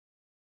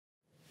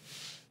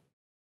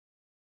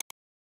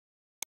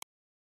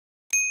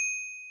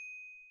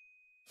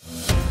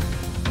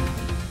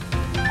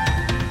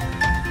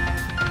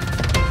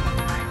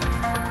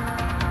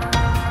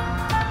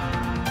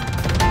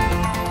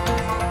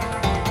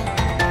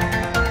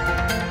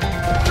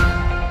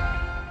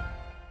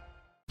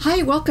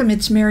Hi, welcome.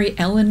 It's Mary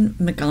Ellen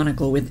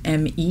McGonagle with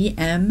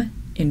MEM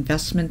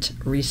Investment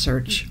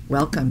Research.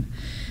 Welcome.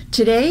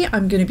 Today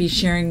I'm going to be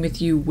sharing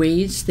with you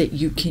ways that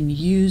you can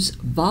use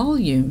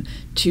volume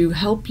to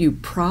help you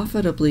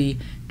profitably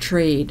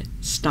trade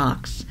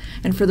stocks.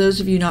 And for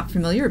those of you not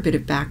familiar, a bit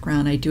of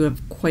background, I do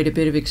have quite a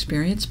bit of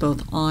experience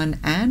both on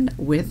and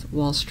with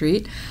Wall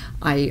Street.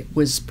 I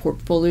was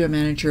portfolio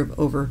manager of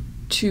over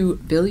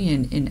 $2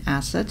 billion in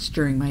assets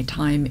during my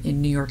time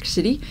in New York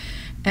City.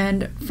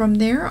 And from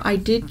there, I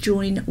did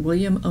join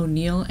William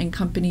O'Neill and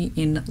Company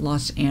in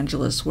Los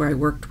Angeles, where I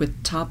worked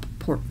with top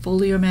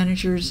portfolio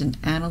managers and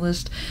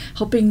analysts,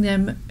 helping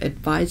them,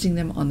 advising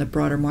them on the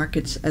broader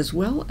markets, as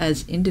well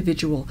as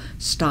individual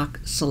stock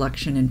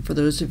selection. And for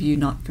those of you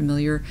not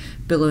familiar,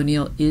 Bill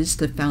O'Neill is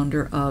the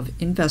founder of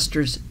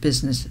Investors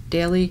Business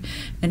Daily,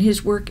 and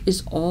his work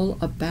is all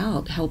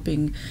about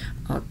helping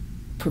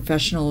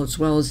professional as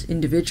well as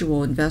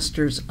individual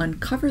investors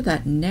uncover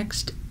that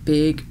next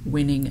big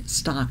winning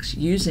stocks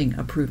using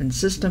a proven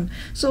system.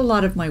 So a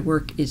lot of my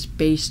work is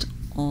based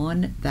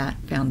on that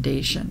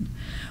foundation.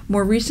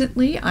 More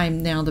recently,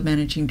 I'm now the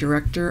managing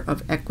director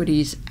of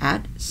equities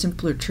at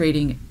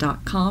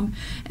simplertrading.com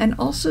and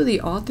also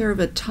the author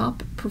of a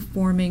top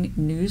performing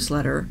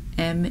newsletter,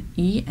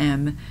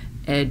 MEM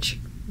Edge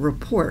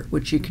report,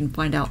 which you can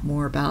find out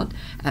more about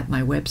at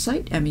my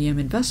website,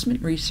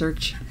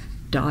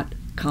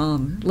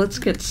 meminvestmentresearch.com. Let's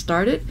get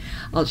started.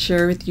 I'll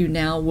share with you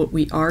now what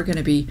we are going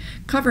to be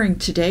covering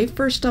today.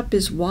 First up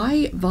is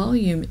why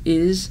volume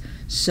is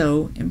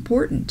so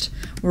important.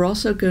 We're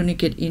also going to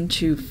get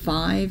into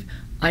 5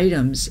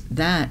 items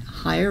that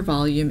higher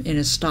volume in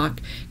a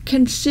stock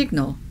can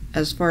signal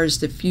as far as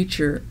the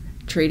future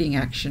trading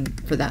action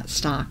for that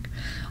stock.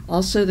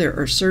 Also, there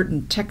are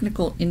certain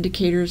technical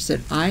indicators that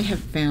I have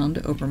found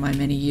over my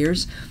many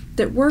years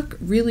that work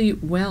really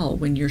well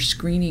when you're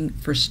screening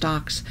for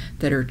stocks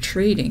that are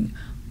trading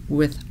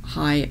with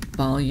high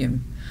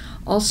volume.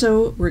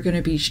 Also, we're going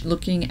to be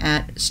looking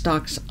at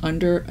stocks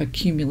under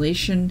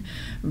accumulation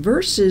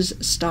versus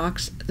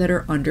stocks that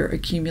are under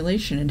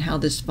accumulation and how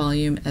this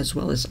volume, as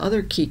well as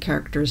other key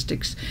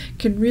characteristics,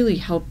 can really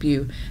help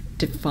you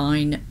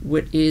define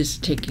what is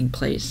taking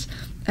place.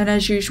 And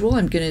as usual,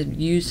 I'm going to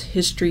use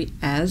history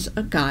as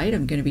a guide.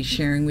 I'm going to be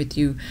sharing with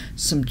you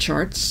some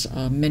charts.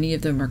 Many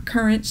of them are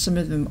current, some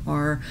of them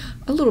are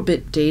a little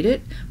bit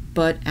dated,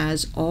 but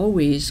as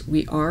always,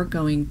 we are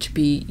going to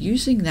be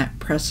using that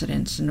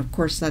precedence. And of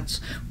course,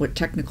 that's what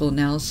technical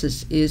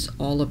analysis is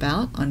all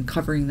about,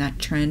 uncovering that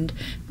trend,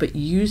 but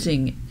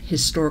using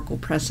historical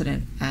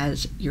precedent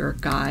as your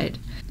guide.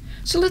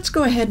 So let's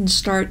go ahead and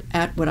start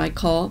at what I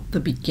call the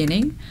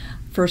beginning.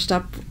 First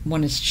up, I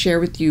want to share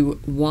with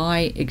you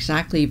why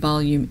exactly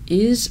volume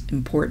is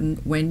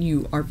important when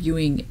you are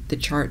viewing the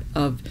chart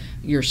of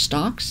your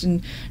stocks.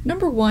 And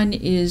number one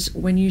is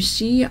when you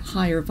see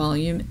higher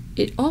volume,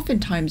 it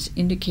oftentimes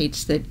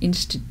indicates that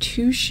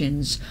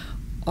institutions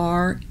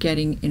are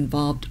getting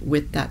involved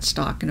with that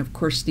stock. And of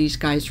course, these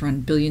guys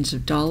run billions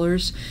of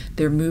dollars.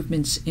 Their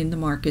movements in the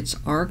markets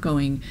are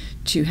going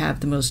to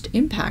have the most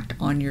impact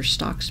on your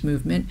stock's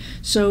movement.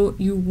 So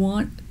you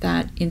want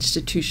that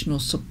institutional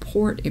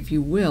support, if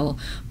you will,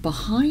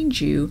 behind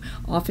you.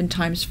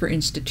 Oftentimes for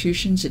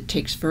institutions, it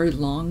takes very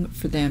long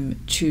for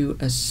them to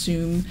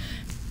assume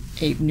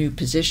a new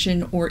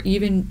position or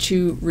even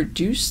to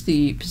reduce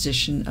the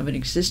position of an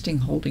existing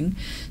holding.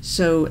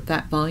 So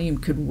that volume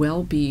could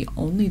well be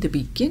only the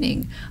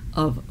beginning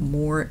of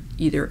more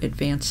either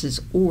advances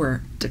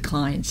or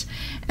declines.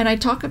 And I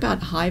talk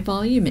about high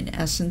volume. In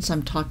essence,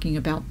 I'm talking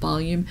about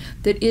volume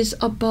that is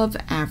above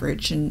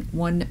average. And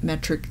one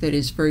metric that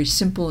is very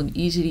simple and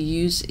easy to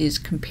use is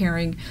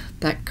comparing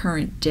that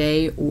current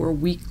day or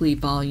weekly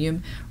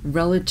volume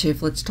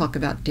relative, let's talk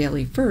about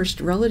daily first,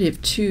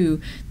 relative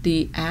to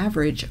the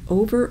average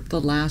over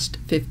the last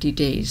 50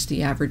 days.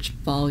 The average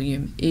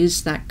volume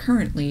is that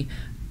currently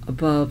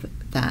above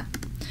that.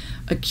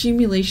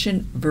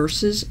 Accumulation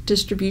versus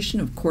distribution.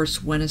 Of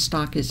course, when a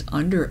stock is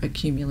under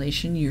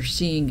accumulation, you're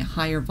seeing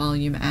higher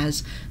volume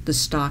as the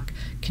stock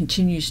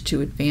continues to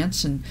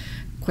advance, and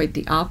quite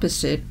the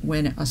opposite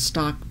when a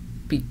stock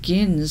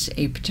begins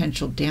a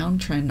potential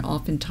downtrend.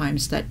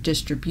 Oftentimes that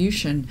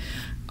distribution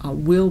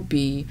will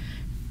be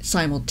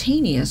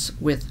simultaneous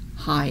with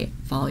high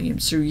volume.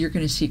 So you're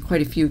going to see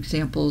quite a few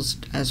examples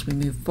as we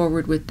move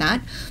forward with that.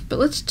 But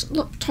let's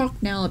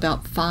talk now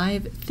about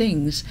 5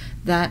 things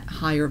that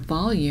higher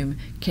volume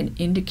can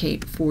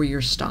indicate for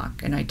your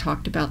stock. And I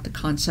talked about the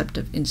concept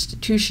of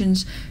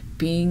institutions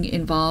being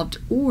involved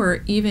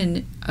or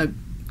even a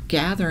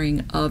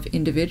gathering of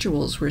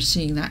individuals. We're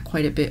seeing that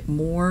quite a bit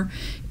more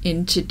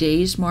in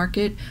today's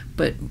market,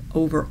 but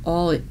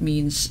overall it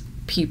means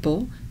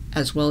people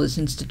as well as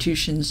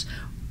institutions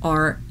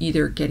are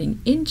either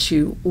getting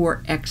into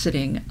or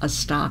exiting a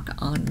stock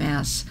en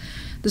masse.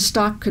 The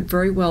stock could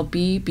very well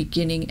be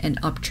beginning an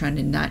uptrend,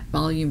 and that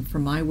volume for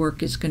my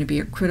work is going to be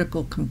a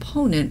critical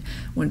component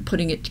when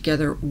putting it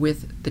together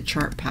with the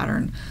chart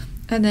pattern.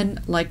 And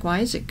then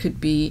likewise, it could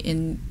be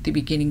in the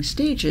beginning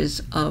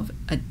stages of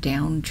a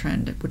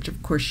downtrend, which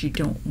of course you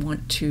don't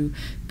want to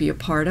be a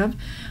part of.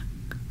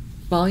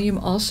 Volume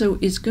also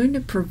is going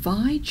to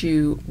provide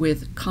you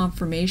with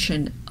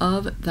confirmation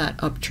of that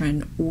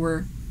uptrend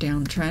or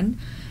downtrend.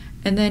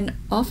 And then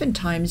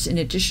oftentimes, in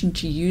addition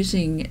to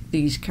using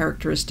these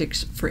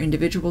characteristics for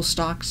individual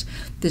stocks,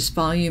 this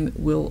volume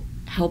will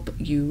help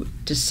you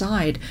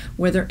decide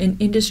whether an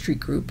industry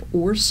group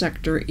or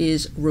sector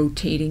is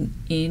rotating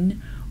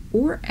in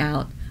or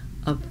out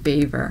of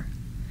favor.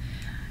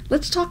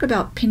 Let's talk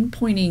about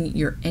pinpointing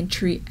your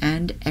entry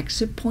and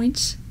exit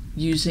points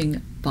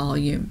using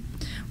volume.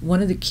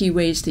 One of the key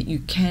ways that you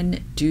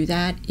can do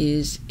that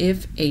is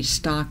if a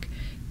stock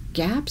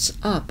gaps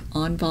up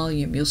on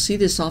volume. You'll see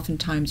this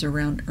oftentimes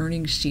around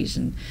earnings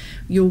season.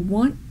 You'll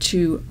want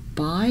to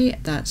buy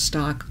that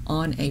stock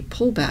on a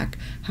pullback.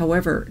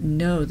 However,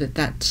 know that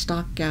that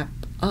stock gap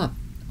up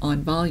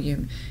on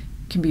volume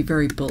can be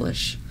very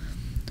bullish.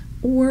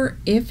 Or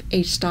if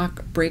a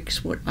stock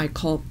breaks what I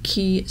call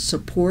key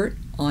support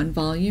on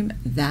volume,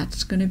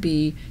 that's going to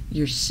be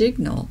your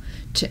signal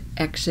to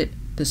exit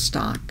the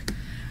stock.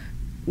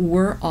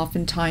 Or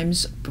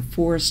oftentimes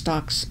before a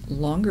stock's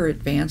longer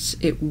advance,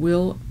 it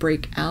will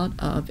break out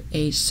of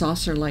a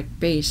saucer-like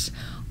base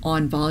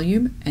on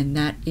volume, and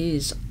that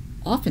is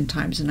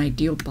oftentimes an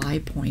ideal buy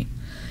point.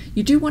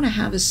 You do want to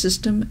have a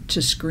system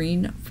to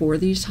screen for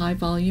these high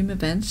volume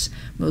events.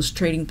 Most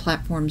trading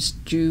platforms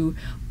do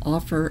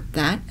offer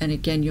that, and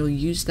again, you'll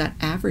use that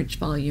average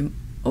volume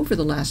over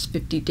the last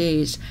 50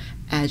 days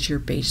as your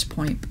base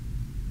point.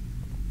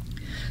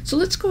 So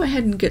let's go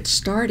ahead and get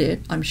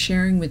started. I'm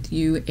sharing with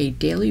you a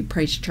daily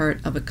price chart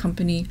of a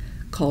company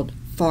called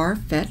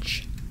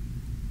Farfetch.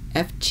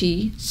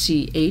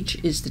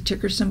 FTCH is the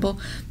ticker symbol.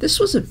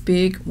 This was a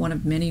big one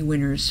of many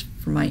winners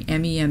for my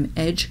MEM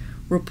Edge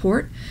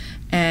report.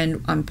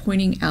 And I'm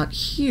pointing out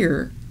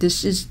here,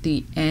 this is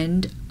the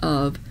end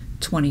of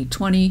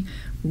 2020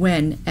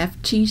 when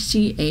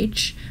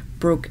FTCH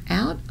broke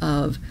out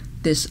of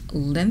this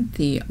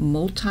lengthy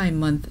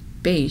multi-month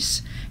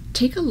base.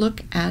 Take a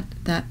look at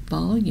that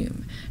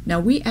volume. Now,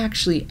 we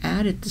actually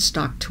added the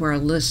stock to our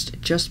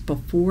list just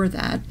before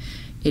that.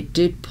 It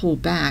did pull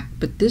back,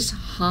 but this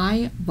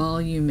high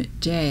volume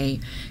day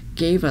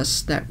gave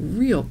us that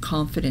real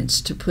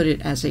confidence to put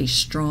it as a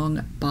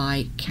strong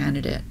buy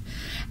candidate.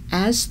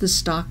 As the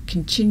stock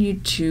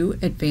continued to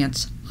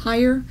advance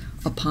higher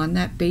upon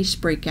that base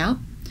breakout,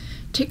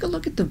 take a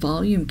look at the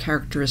volume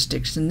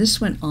characteristics, and this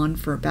went on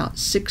for about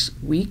 6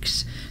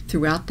 weeks.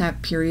 Throughout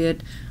that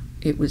period,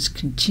 it was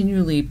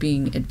continually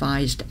being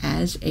advised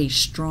as a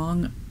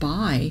strong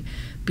buy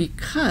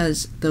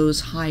because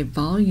those high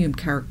volume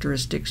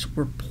characteristics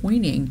were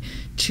pointing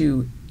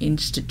to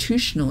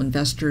institutional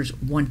investors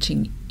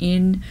wanting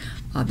in.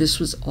 This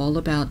was all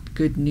about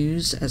good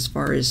news as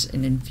far as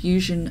an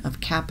infusion of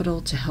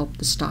capital to help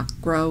the stock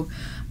grow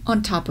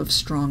on top of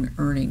strong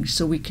earnings.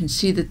 So we can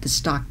see that the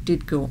stock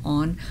did go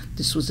on.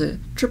 This was a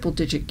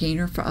triple-digit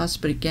gainer for us,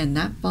 but again,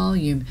 that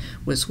volume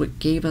was what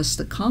gave us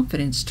the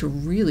confidence to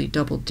really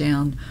double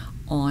down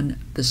on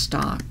the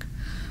stock.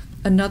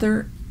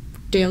 Another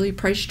daily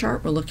price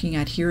chart we're looking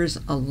at here is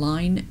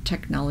Align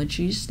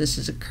Technologies. This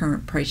is a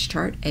current price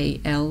chart,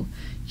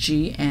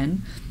 ALGN.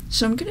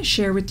 So I'm going to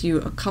share with you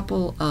a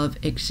couple of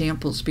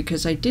examples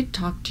because I did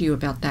talk to you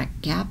about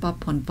that gap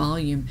up on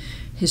volume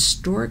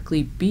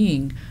historically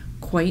being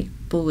quite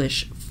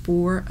bullish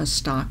for a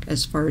stock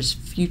as far as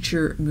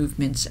future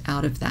movements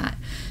out of that.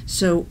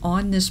 So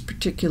on this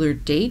particular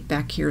date,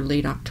 back here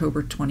late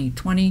October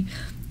 2020,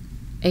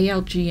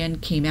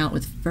 ALGN came out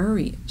with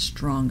very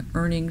strong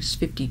earnings,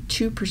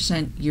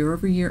 52%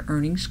 year-over-year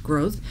earnings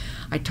growth.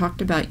 I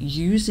talked about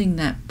using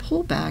that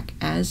pullback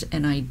as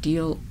an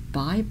ideal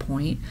buy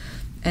point,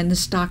 and the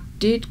stock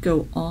did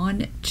go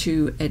on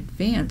to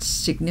advance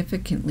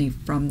significantly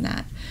from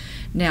that.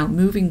 Now,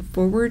 moving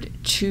forward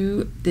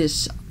to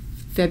this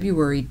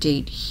February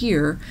date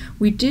here,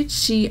 we did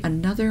see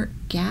another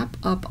gap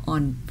up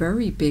on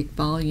very big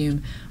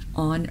volume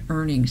on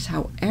earnings.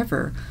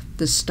 However,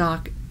 the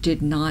stock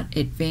did not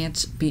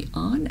advance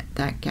beyond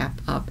that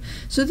gap up.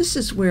 So this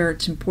is where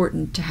it's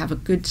important to have a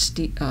good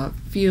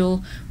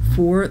feel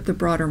for the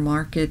broader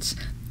markets.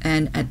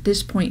 And at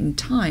this point in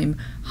time,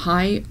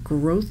 high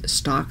growth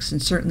stocks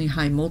and certainly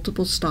high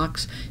multiple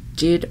stocks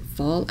did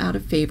fall out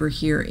of favor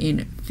here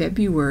in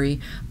February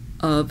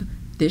of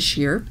this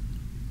year.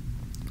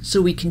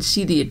 So we can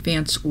see the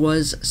advance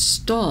was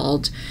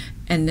stalled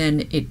and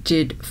then it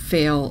did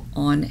fail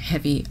on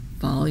heavy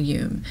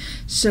volume.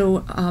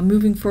 So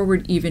moving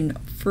forward even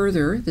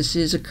further, this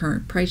is a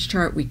current price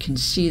chart. We can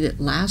see that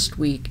last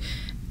week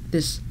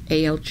this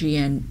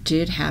ALGN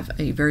did have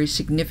a very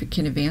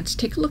significant advance.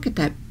 Take a look at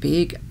that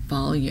big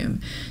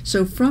volume.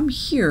 So from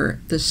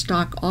here, the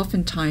stock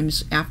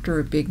oftentimes after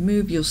a big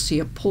move, you'll see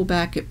a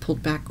pullback. It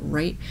pulled back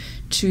right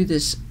to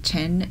this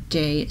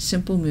 10-day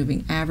simple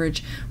moving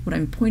average. What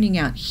I'm pointing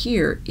out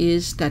here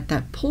is that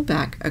that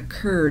pullback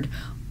occurred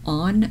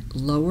on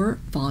lower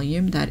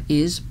volume. That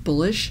is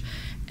bullish.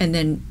 And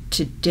then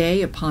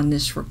today, upon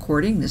this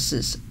recording, this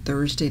is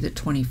Thursday the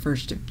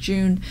 21st of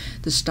June,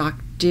 the stock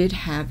did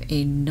have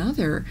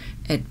another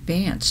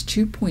advance,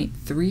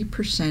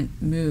 2.3%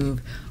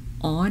 move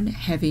on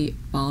heavy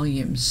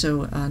volume.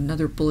 So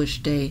another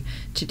bullish day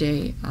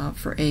today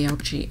for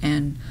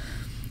ALGN.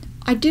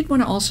 I did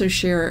want to also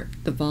share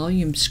the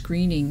volume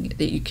screening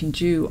that you can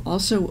do.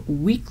 Also,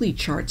 weekly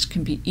charts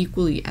can be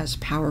equally as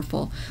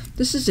powerful.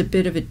 This is a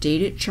bit of a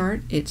dated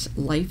chart. It's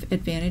Life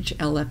Advantage,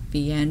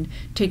 LFVN,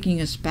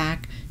 taking us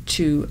back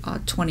to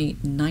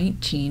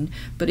 2019,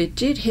 but it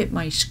did hit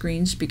my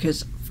screens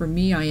because for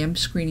me, I am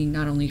screening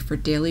not only for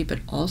daily, but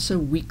also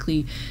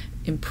weekly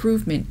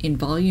improvement in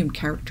volume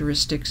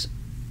characteristics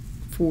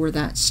for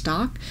that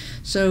stock.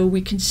 So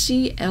we can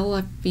see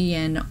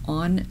LFVN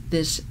on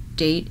this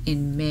date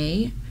in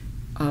May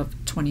of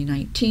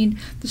 2019.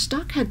 The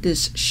stock had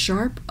this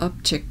sharp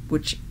uptick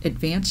which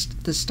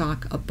advanced the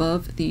stock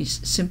above these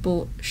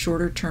simple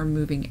shorter term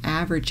moving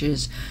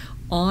averages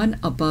on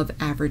above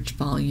average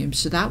volume.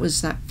 So that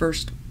was that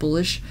first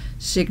bullish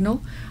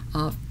signal.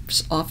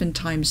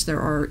 Oftentimes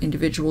there are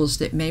individuals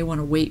that may want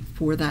to wait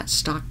for that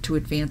stock to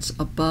advance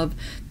above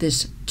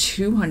this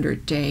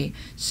 200-day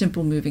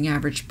simple moving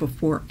average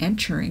before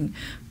entering.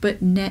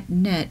 But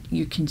net,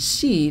 you can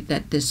see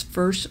that this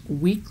first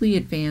weekly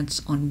advance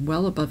on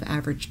well above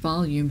average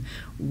volume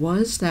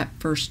was that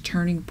first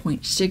turning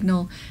point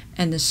signal,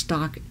 and the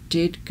stock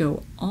did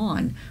go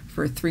on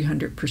for a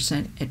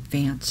 300%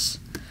 advance.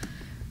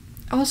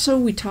 Also,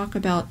 we talk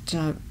about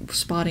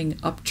spotting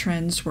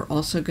uptrends. We're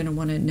also going to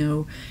want to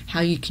know how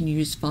you can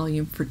use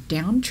volume for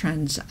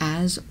downtrends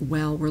as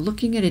well. We're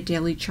looking at a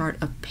daily chart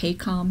of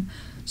Paycom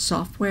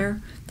software.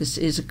 This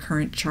is a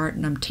current chart,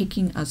 and I'm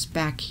taking us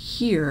back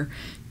here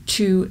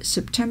to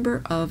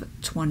September of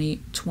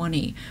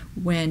 2020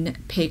 when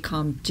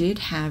Paycom did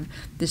have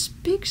this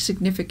big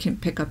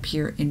significant pickup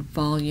here in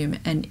volume,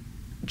 and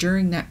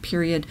during that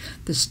period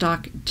the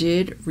stock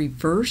did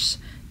reverse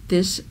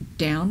this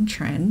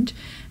downtrend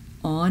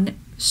on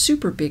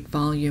super big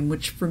volume,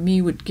 which for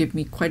me would give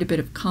me quite a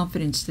bit of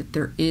confidence that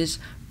there is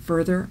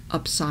further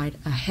upside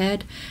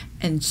ahead.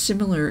 And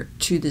similar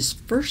to this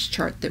first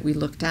chart that we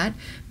looked at,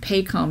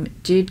 Paycom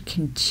did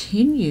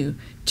continue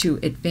to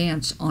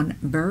advance on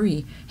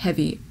very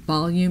heavy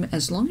volume.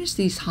 As long as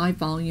these high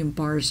volume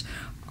bars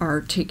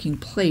are taking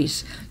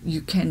place, you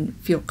can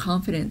feel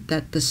confident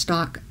that the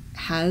stock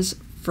has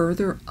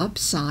further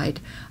upside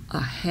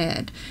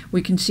ahead.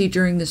 We can see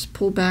during this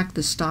pullback,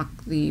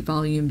 the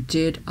volume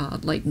did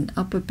lighten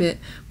up a bit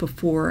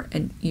before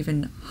an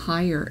even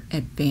higher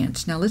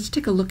advance. Now let's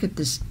take a look at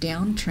this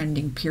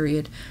downtrending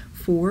period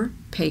for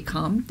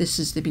Paycom. This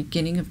is the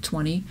beginning of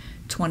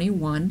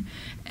 2021,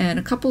 and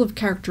a couple of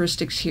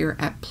characteristics here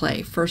at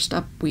play. First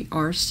up, we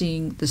are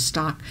seeing the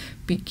stock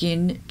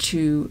begin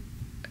to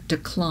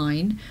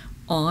decline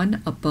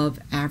on above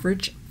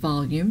average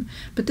volume,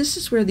 but this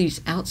is where these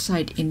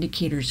outside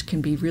indicators can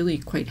be really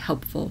quite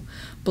helpful.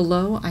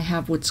 Below, I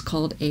have what's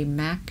called a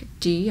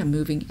MACD, a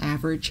moving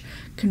average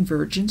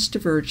convergence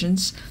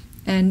divergence,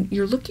 and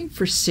you're looking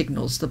for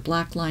signals, the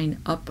black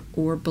line up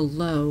or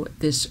below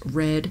this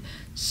red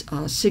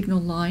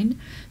signal line.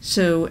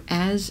 So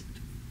as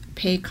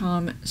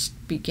Paycom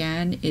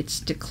began its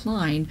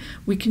decline,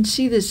 we can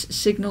see this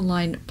signal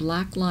line,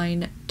 black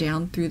line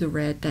down through the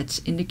red.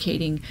 That's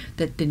indicating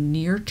that the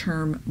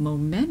near-term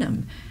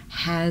momentum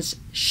has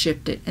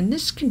shifted. And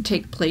this can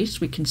take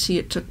place. We can see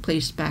it took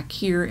place back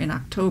here in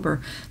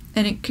October,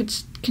 and it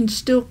can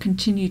still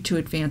continue to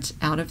advance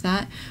out of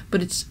that,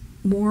 but it's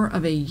more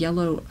of a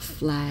yellow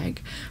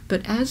flag.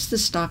 But as the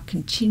stock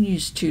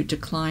continues to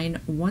decline,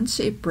 once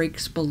it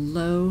breaks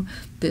below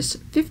this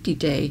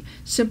 50-day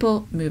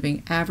simple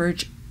moving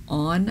average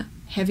on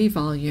heavy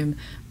volume,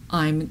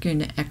 I'm going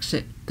to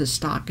exit the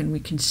stock. And we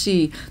can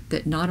see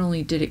that not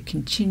only did it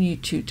continue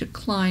to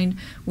decline,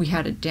 we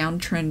had a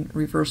downtrend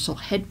reversal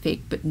head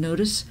fake, but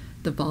notice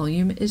the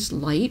volume is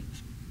light.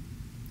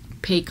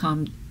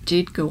 Paycom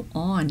did go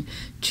on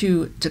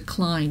to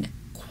decline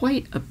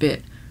quite a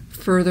bit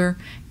further,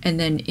 and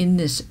then in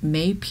this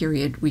May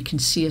period we can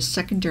see a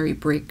secondary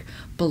break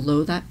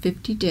below that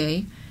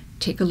 50-day.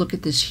 Take a look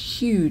at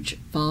this huge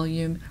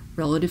volume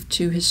relative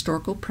to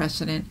historical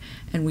precedent,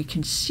 and we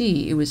can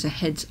see it was a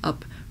heads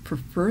up for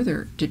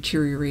further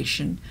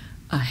deterioration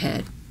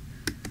ahead.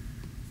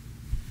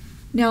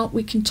 Now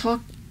we can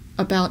talk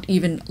about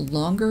even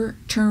longer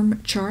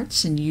term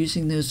charts and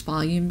using those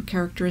volume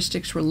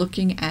characteristics. We're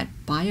looking at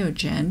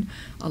Biogen,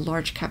 a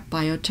large cap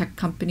biotech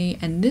company,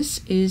 and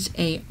this is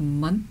a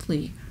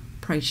monthly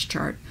price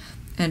chart.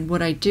 And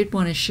what I did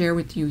want to share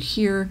with you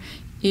here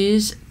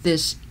is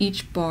this: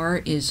 each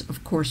bar is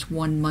of course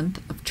 1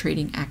 month of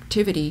trading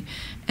activity,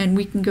 and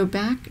we can go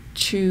back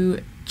to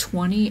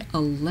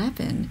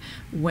 2011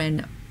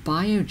 when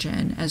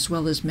Biogen, as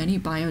well as many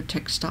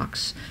biotech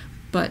stocks,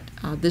 but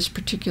this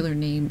particular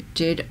name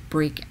did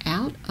break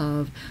out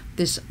of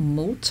this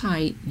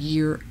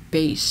multi-year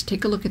base.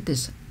 Take a look at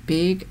this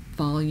big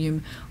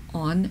volume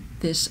on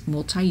this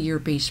multi-year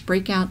base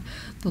breakout.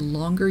 The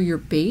longer your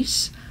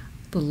base,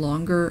 the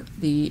longer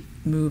the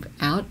move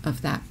out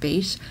of that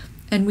base.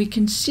 And we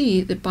can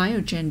see that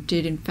Biogen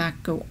did in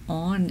fact go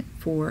on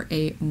for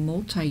a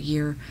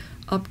multi-year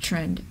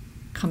uptrend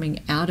coming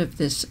out of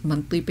this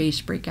monthly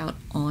base breakout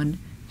on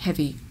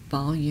heavy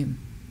volume.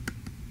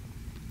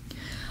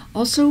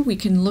 Also, we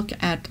can look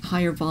at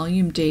higher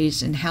volume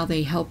days and how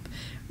they help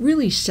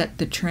really set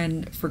the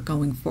trend for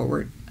going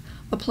forward.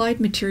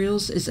 Applied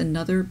Materials is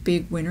another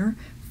big winner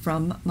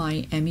from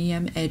my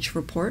MEM Edge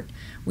report.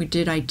 We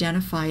did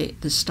identify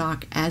the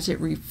stock as it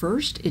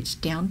reversed its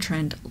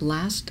downtrend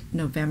last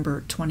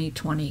November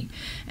 2020.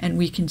 And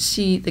we can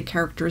see the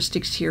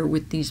characteristics here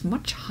with these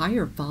much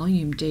higher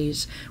volume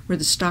days where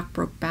the stock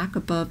broke back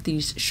above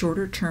these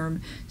shorter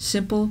term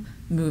simple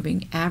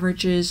moving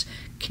averages,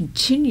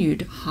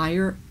 continued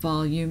higher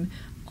volume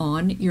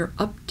on your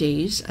up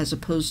days as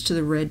opposed to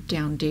the red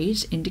down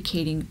days,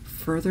 indicating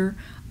further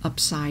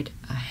upside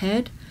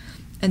ahead.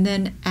 And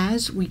then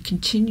as we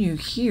continue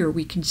here,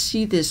 we can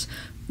see this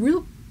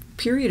real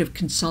period of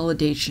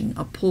consolidation,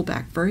 a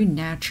pullback, very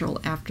natural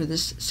after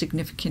this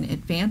significant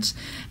advance.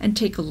 And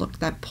take a look,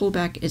 that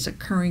pullback is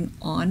occurring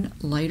on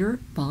lighter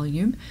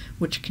volume,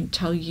 which can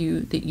tell you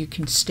that you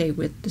can stay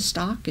with the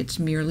stock. It's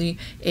merely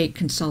a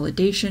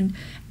consolidation.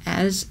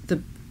 As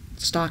the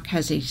stock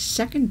has a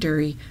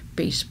secondary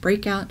base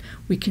breakout,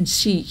 we can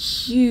see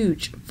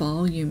huge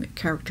volume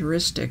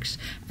characteristics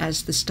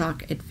as the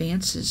stock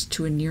advances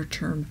to a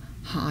near-term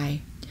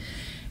high.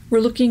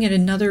 We're looking at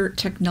another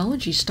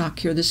technology stock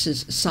here. This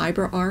is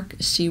CyberArk,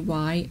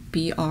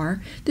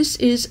 CYBR. This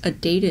is a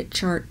data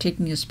chart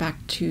taking us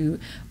back to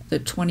the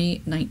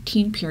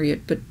 2019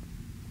 period, but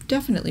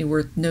definitely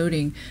worth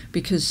noting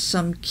because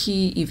some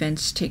key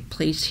events take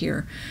place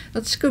here.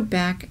 Let's go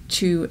back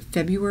to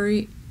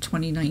February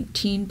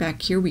 2019.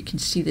 Back here we can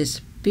see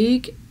this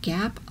big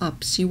gap up.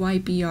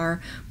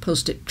 CYBR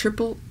posted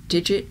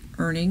triple-digit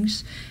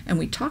earnings, and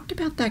we talked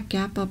about that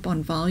gap up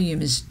on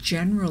volume as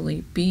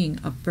generally being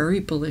a very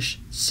bullish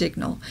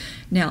signal.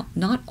 Now,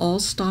 not all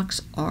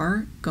stocks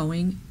are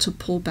going to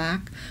pull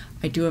back.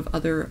 I do have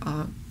other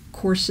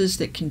courses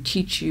that can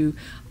teach you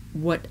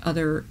what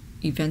other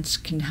events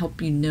can help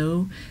you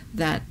know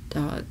that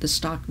the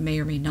stock may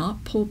or may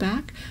not pull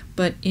back.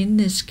 But in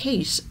this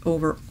case,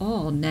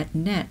 overall,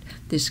 net,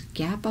 this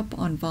gap up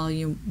on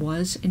volume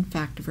was in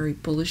fact a very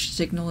bullish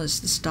signal as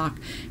the stock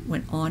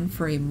went on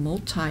for a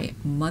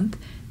multi-month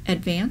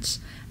advance.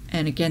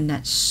 And again,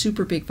 that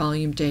super big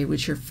volume day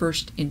was your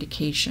first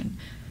indication.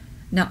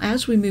 Now,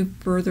 as we move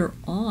further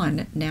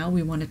on, now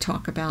we want to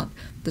talk about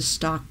the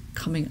stock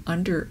coming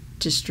under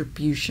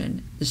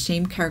distribution. The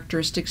same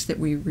characteristics that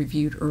we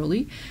reviewed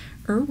earlier,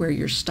 where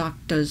your stock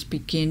does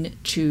begin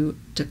to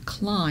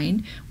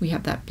decline. We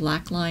have that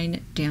black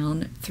line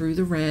down through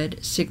the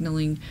red,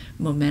 signaling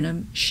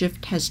momentum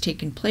shift has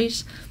taken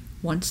place.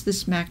 Once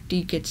this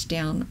MACD gets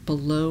down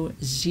below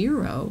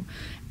 0,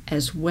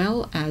 as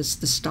well as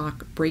the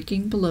stock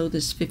breaking below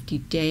this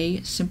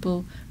 50-day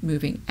simple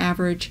moving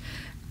average,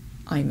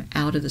 I'm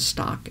out of the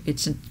stock.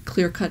 It's a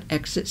clear-cut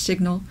exit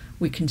signal.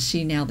 We can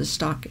see now the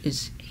stock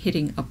is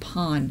hitting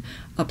upon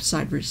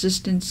upside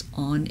resistance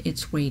on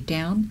its way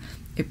down.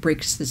 It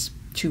breaks this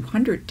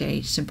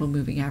 200-day simple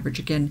moving average.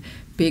 Again,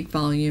 big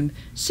volume,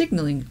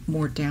 signaling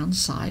more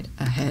downside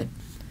ahead.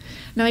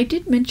 Now, I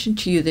did mention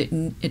to you that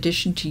in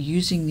addition to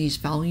using these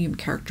volume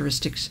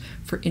characteristics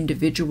for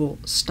individual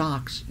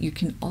stocks, you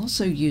can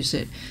also use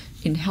it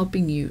in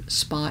helping you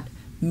spot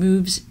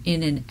moves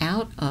in and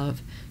out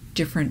of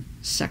different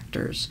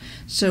sectors.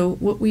 So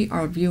what we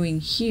are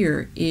viewing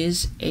here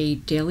is a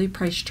daily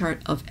price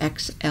chart of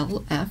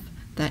XLF,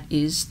 that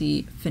is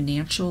the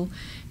financial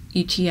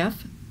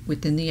ETF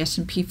within the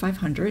S&P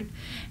 500.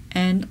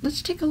 And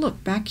let's take a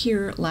look back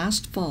here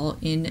last fall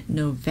in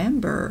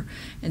November,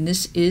 and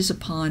this is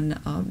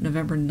upon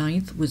November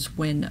 9th was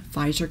when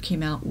Pfizer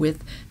came out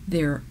with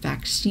their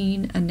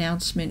vaccine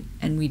announcement,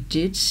 and we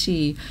did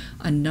see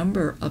a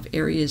number of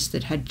areas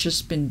that had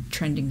just been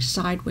trending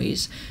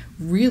sideways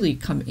really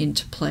come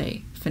into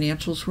play.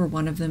 Financials were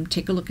one of them.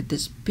 Take a look at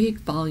this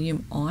big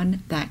volume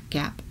on that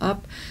gap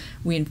up.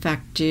 We in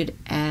fact did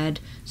add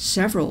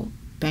several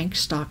bank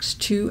stocks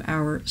to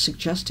our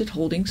suggested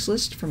holdings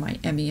list for my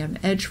MEM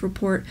Edge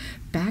report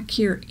back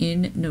here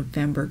in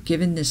November.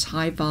 Given this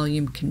high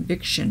volume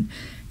conviction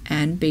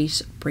and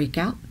base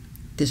breakout,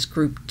 this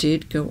group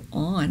did go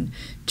on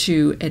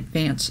to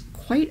advance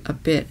quite a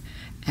bit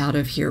out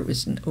of here. It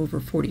was an over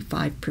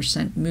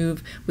 45%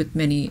 move, with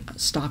many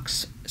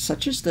stocks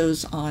such as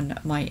those on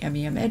my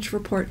MEM Edge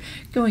report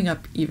going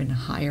up even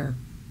higher.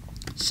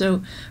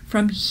 So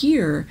from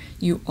here,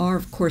 you are,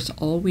 of course,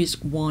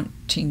 always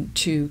wanting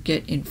to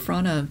get in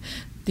front of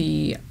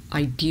the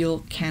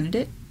ideal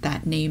candidate,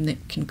 that name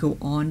that can go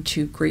on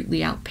to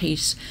greatly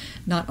outpace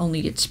not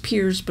only its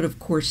peers, but of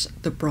course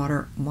the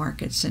broader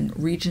markets. And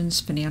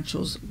Regions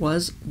Financials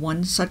was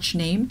one such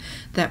name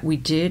that we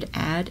did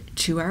add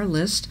to our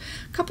list.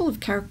 A couple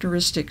of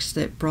characteristics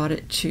that brought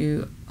it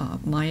to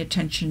my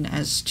attention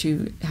as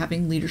to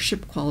having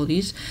leadership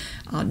qualities.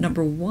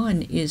 Number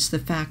one is the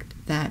fact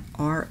that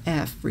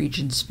RF,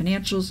 Regions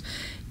Financials,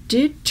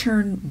 did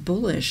turn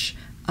bullish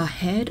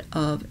ahead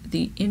of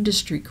the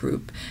industry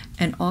group,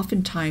 and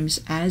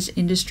oftentimes as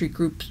industry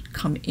groups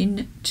come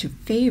into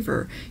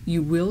favor,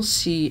 you will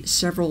see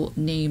several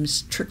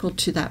names trickle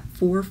to that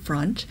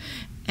forefront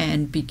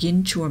and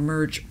begin to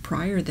emerge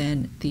prior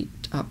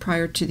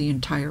to the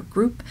entire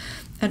group,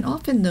 and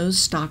often those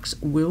stocks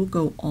will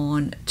go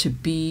on to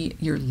be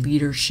your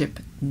leadership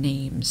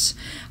names,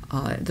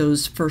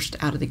 those first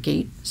out of the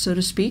gate, so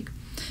to speak.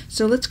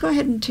 So let's go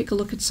ahead and take a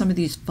look at some of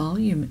these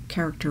volume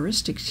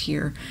characteristics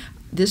here.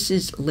 This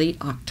is late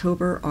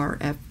October.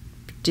 RF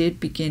did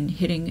begin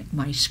hitting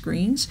my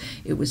screens.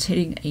 It was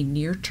hitting a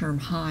near-term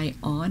high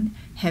on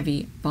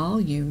heavy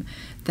volume.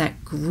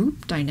 That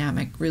group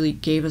dynamic really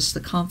gave us the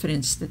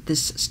confidence that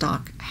this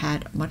stock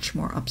had much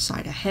more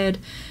upside ahead.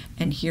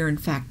 And here, in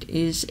fact,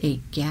 is a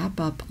gap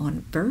up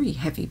on very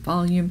heavy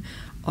volume.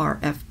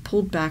 RF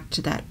pulled back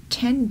to that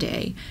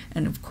 10-day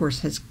and, of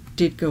course,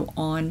 did go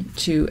on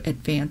to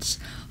advance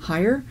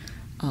higher.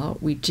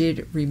 We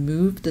did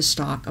remove the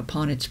stock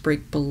upon its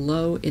break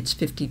below its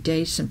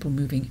 50-day simple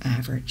moving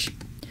average.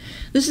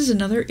 This is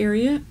another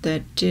area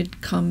that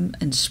did come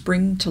and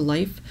spring to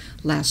life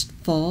last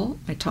fall.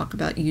 I talk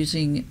about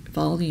using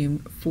volume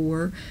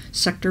for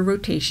sector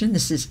rotation.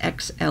 This is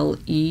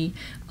XLE,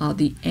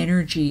 the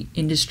energy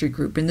industry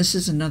group. And this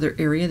is another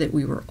area that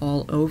we were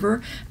all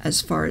over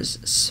as far as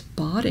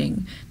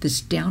spotting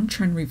this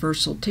downtrend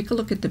reversal. Take a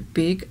look at the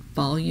big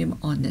volume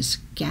on this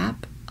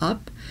gap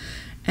up,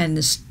 and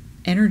this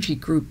energy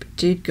group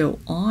did go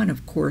on,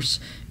 of course,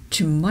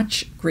 to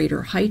much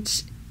greater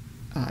heights.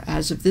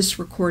 As of this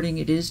recording,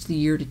 it is the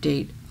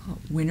year-to-date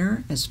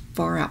winner, as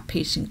far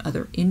outpacing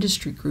other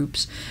industry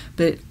groups.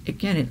 But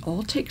again, it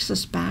all takes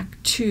us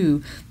back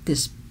to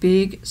this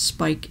big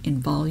spike in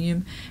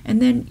volume,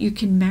 and then you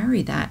can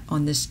marry that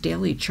on this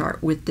daily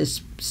chart with this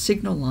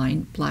signal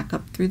line, black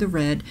up through the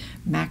red,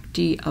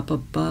 MACD up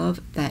above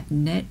that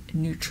net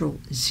neutral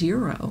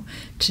 0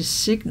 to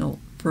signal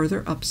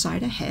further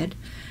upside ahead.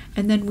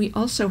 And then we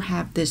also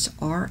have this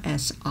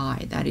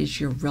RSI, that is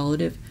your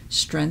relative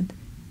strength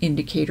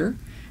indicator,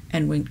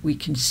 and when we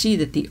can see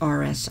that the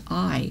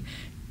RSI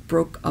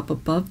broke up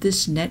above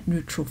this net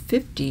neutral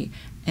 50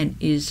 and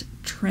is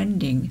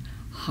trending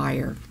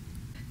higher.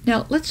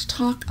 Now let's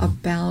talk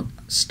about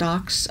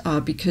stocks,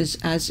 because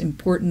as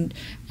important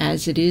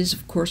as it is,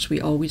 of course, we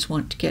always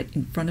want to get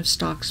in front of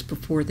stocks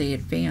before they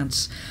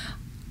advance.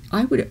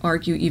 I would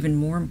argue even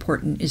more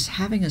important is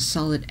having a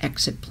solid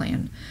exit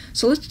plan.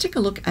 So let's take a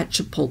look at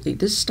Chipotle.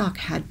 This stock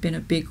had been a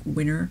big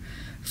winner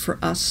for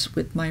us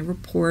with my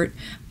report,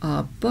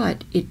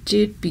 but it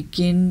did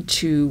begin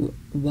to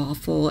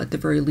waffle, at the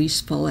very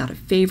least fall out of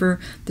favor.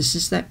 This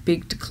is that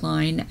big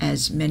decline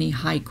as many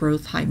high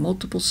growth, high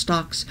multiple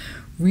stocks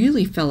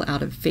really fell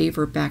out of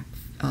favor back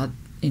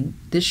in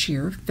this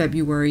year,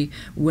 February,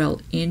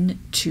 well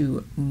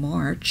into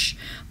March.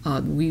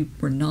 We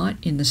were not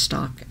in the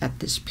stock at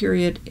this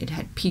period. It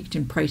had peaked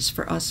in price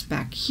for us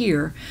back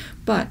here.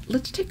 But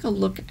let's take a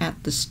look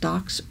at the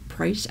stock's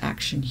price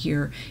action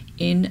here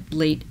in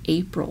late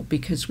April,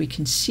 because we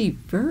can see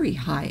very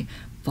high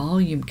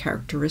volume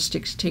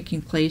characteristics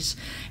taking place,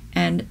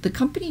 and the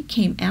company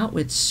came out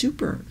with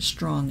super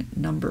strong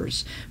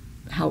numbers.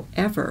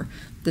 However,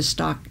 the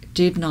stock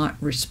did not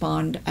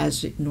respond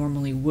as it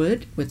normally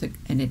would with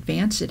an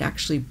advance. It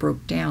actually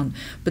broke down.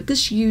 But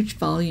this huge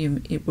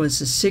volume, it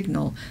was a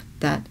signal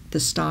that the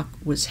stock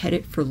was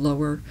headed for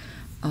lower,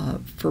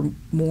 for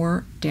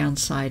more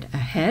downside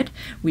ahead.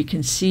 We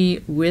can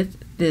see with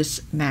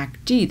this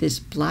MACD, this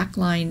black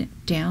line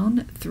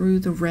down through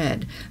the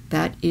red,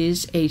 that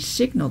is a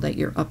signal that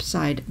your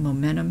upside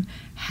momentum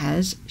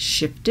has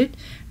shifted.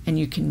 And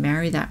you can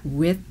marry that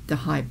with the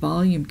high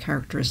volume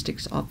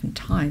characteristics.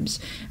 Oftentimes,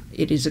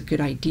 it is a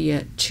good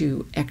idea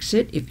to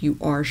exit if you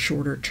are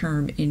shorter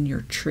term in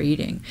your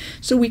trading.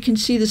 So we can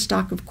see the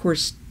stock, of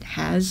course,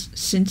 has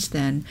since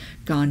then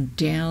gone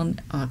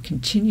down,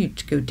 continued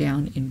to go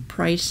down in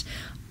price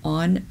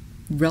on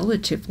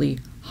relatively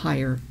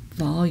higher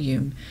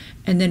volume.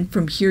 And then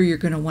from here, you're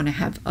going to want to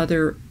have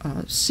other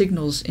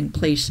signals in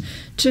place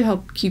to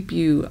help keep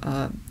you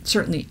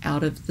certainly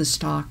out of the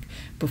stock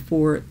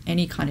before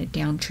any kind of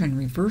downtrend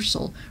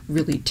reversal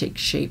really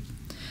takes shape.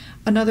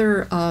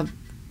 Another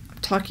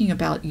talking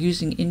about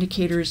using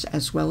indicators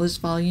as well as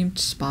volume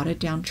to spot a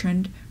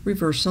downtrend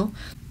reversal.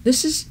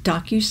 This is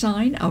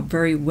DocuSign, a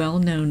very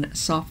well-known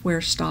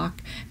software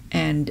stock,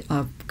 and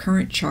a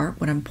current chart.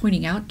 What I'm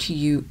pointing out to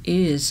you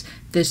is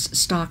this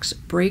stock's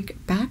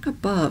break back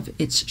above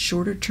its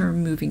shorter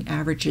term moving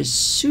averages,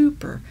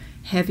 super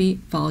heavy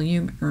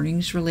volume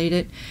earnings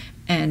related,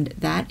 and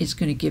that is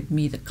going to give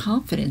me the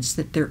confidence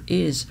that there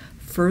is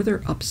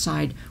further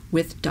upside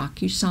with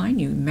DocuSign.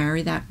 You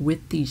marry that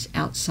with these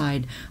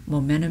outside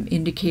momentum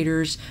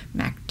indicators,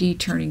 MACD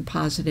turning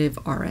positive,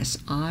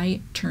 RSI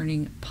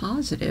turning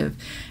positive,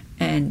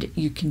 and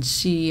you can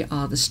see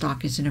the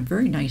stock is in a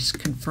very nice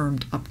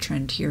confirmed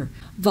uptrend here.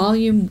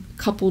 Volume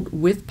coupled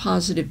with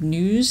positive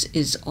news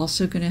is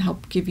also going to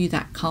help give you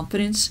that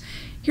confidence.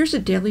 Here's a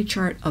daily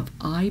chart of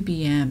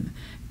IBM,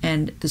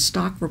 And the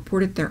stock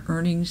reported their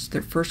earnings,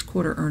 their first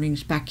quarter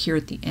earnings, back here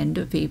at the end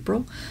of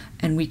April.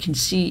 And we can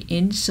see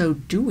in so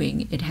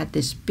doing, it had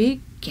this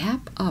big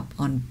gap up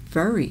on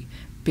very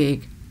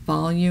big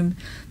volume.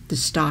 The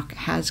stock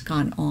has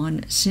gone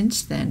on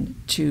since then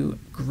to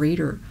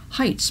greater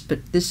heights,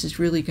 but this is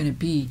really going to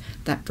be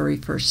that very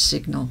first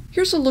signal.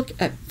 Here's a look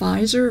at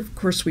Pfizer. Of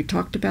course, we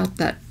talked about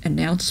that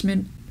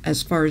announcement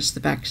as far as the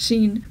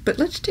vaccine, but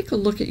let's take a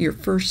look at your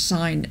first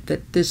sign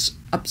that this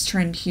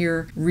uptrend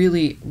here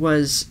really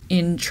was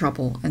in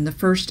trouble. And the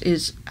first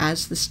is,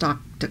 as the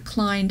stock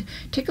declined,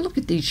 take a look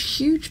at these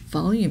huge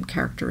volume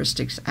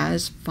characteristics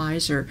as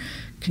Pfizer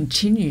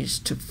continues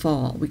to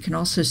fall. We can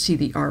also see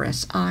the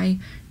RSI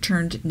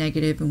turned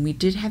negative, and we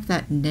did have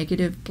that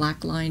negative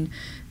black line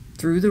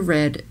through the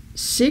red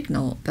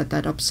signal that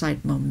that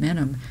upside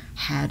momentum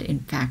had in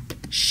fact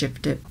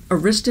shifted.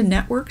 Arista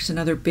Networks,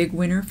 another big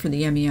winner for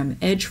the MEM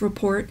Edge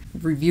report,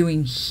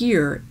 reviewing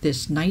here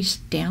this nice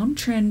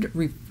downtrend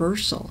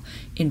reversal.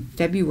 In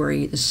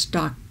February, the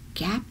stock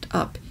gapped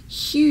up,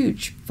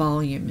 huge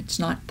volume. It's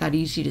not that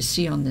easy to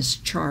see on this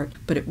chart,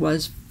 but it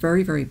was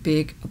very, very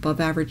big, above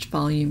average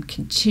volume,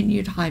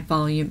 continued high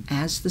volume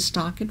as the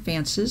stock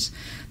advances.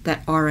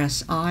 That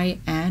RSI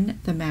and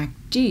the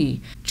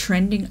MACD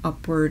trending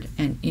upward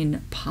and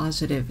in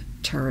positive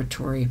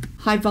territory.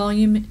 High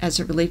volume as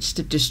it relates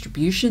to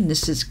distribution.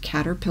 This is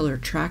Caterpillar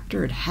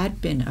Tractor. It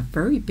had been a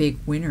very big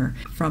winner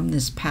from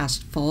this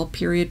past fall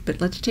period,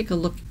 but let's take a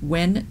look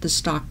when the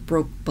stock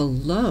broke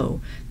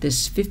below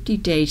this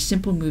 50-day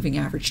simple moving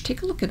average.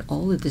 Take a look at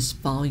all of this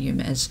volume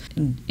as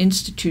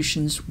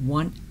institutions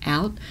want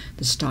out.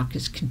 The stock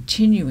is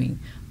continuing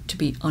to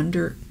be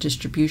under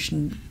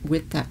distribution,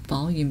 with that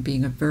volume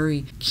being a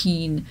very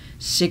keen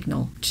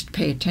signal to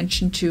pay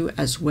attention to,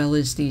 as well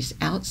as these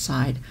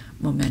outside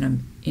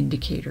momentum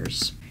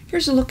indicators.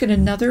 Here's a look at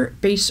another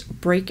base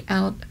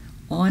breakout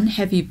on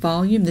heavy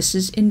volume. This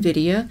is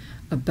NVIDIA,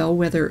 a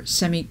bellwether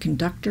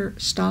semiconductor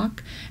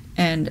stock,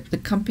 and the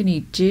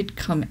company did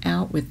come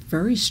out with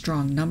very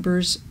strong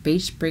numbers,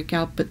 base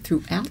breakout, but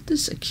throughout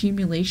this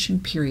accumulation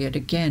period,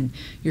 again,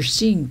 you're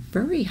seeing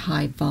very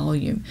high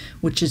volume,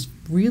 which is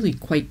really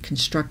quite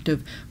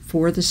constructive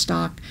for the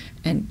stock.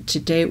 And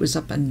today it was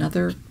up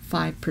another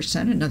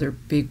 5%, another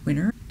big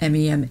winner.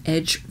 MEM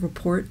Edge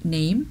report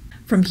name.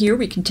 From here,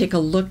 we can take a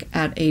look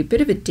at a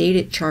bit of a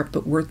dated chart,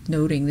 but worth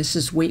noting. This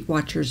is Weight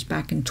Watchers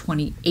back in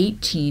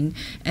 2018.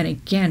 And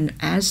again,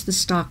 as the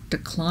stock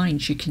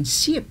declines, you can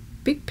see a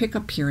big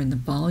pickup here in the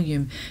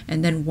volume.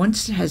 And then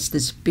once it has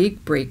this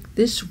big break,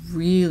 this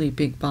really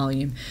big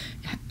volume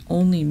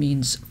only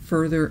means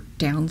further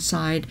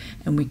downside.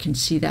 And we can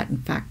see that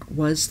in fact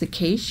was the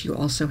case. You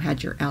also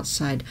had your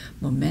outside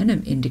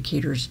momentum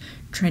indicators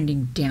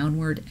trending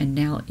downward and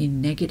now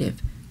in negative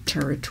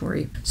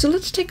territory. So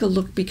let's take a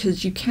look,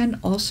 because you can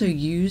also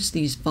use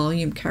these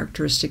volume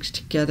characteristics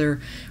together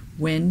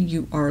when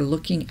you are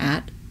looking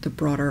at the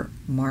broader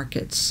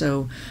markets.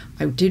 So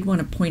I did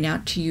want to point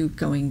out to you,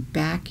 going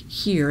back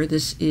here,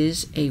 this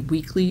is a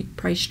weekly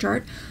price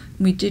chart.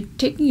 We did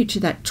taking you to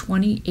that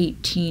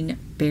 2018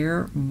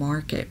 bear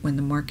market when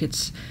the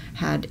markets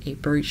had a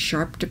very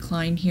sharp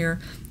decline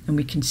here, and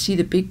we can see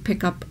the big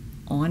pickup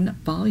on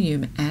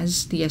volume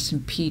as the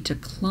S&P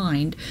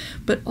declined,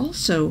 but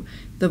also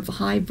the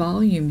high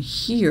volume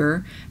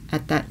here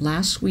at that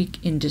last week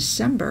in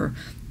December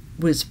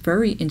was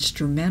very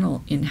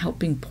instrumental in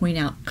helping point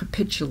out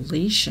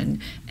capitulation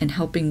and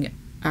helping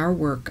our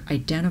work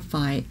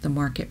identify the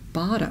market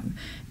bottom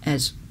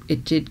as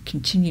it did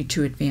continue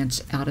to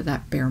advance out of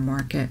that bear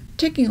market.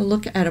 Taking a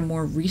look at a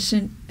more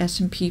recent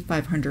S&P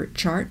 500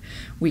 chart,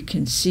 we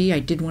can see, I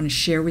did want to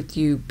share with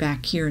you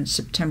back here in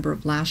September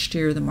of last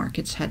year, the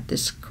markets had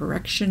this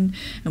correction,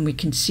 and we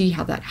can see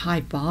how that high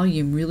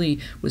volume really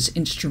was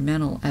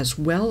instrumental, as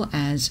well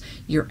as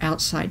your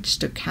outside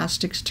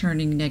stochastics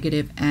turning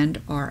negative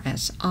and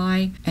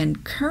RSI.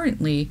 And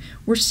currently,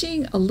 we're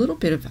seeing a little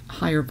bit of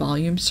higher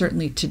volume,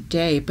 certainly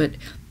today, but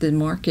the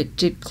market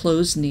did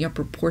close in the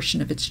upper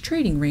portion of its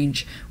trading range,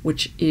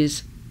 which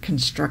is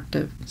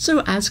constructive.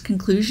 So as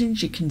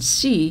conclusions, you can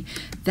see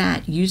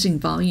that using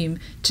volume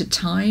to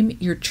time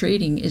your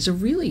trading is a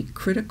really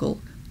critical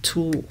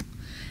tool.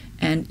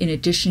 And in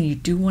addition, you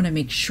do want to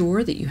make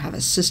sure that you have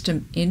a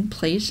system in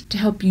place to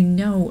help you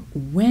know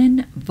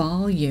when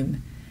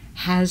volume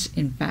has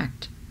in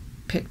fact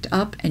picked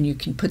up, and you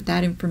can put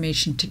that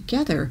information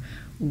together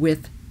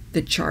with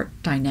the chart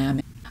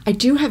dynamic. I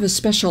do have a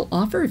special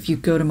offer. If you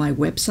go to my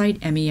website,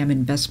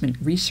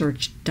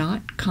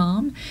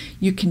 meminvestmentresearch.com,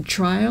 you can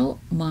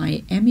trial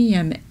my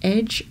MEM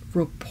Edge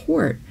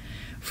report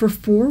for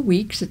 4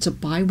 weeks. It's a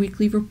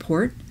bi-weekly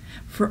report.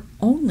 For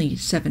only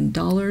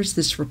 $7,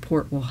 this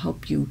report will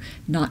help you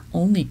not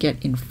only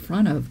get in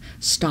front of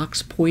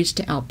stocks poised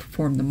to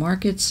outperform the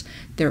markets,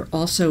 there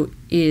also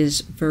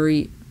is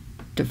very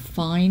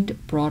defined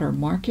broader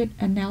market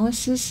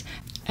analysis,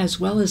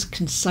 as well as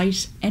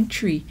concise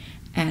entry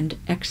and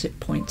exit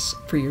points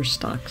for your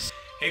stocks.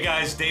 Hey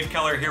guys, Dave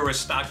Keller here with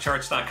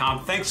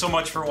StockCharts.com. Thanks so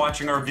much for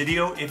watching our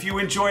video. If you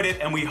enjoyed it,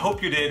 and we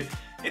hope you did,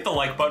 hit the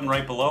like button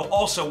right below.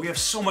 Also, we have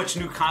so much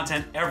new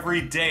content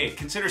every day.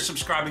 Consider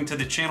subscribing to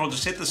the channel.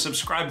 Just hit the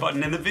subscribe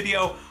button in the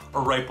video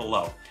or right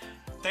below.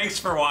 Thanks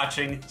for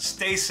watching.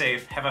 Stay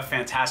safe. Have a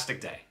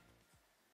fantastic day.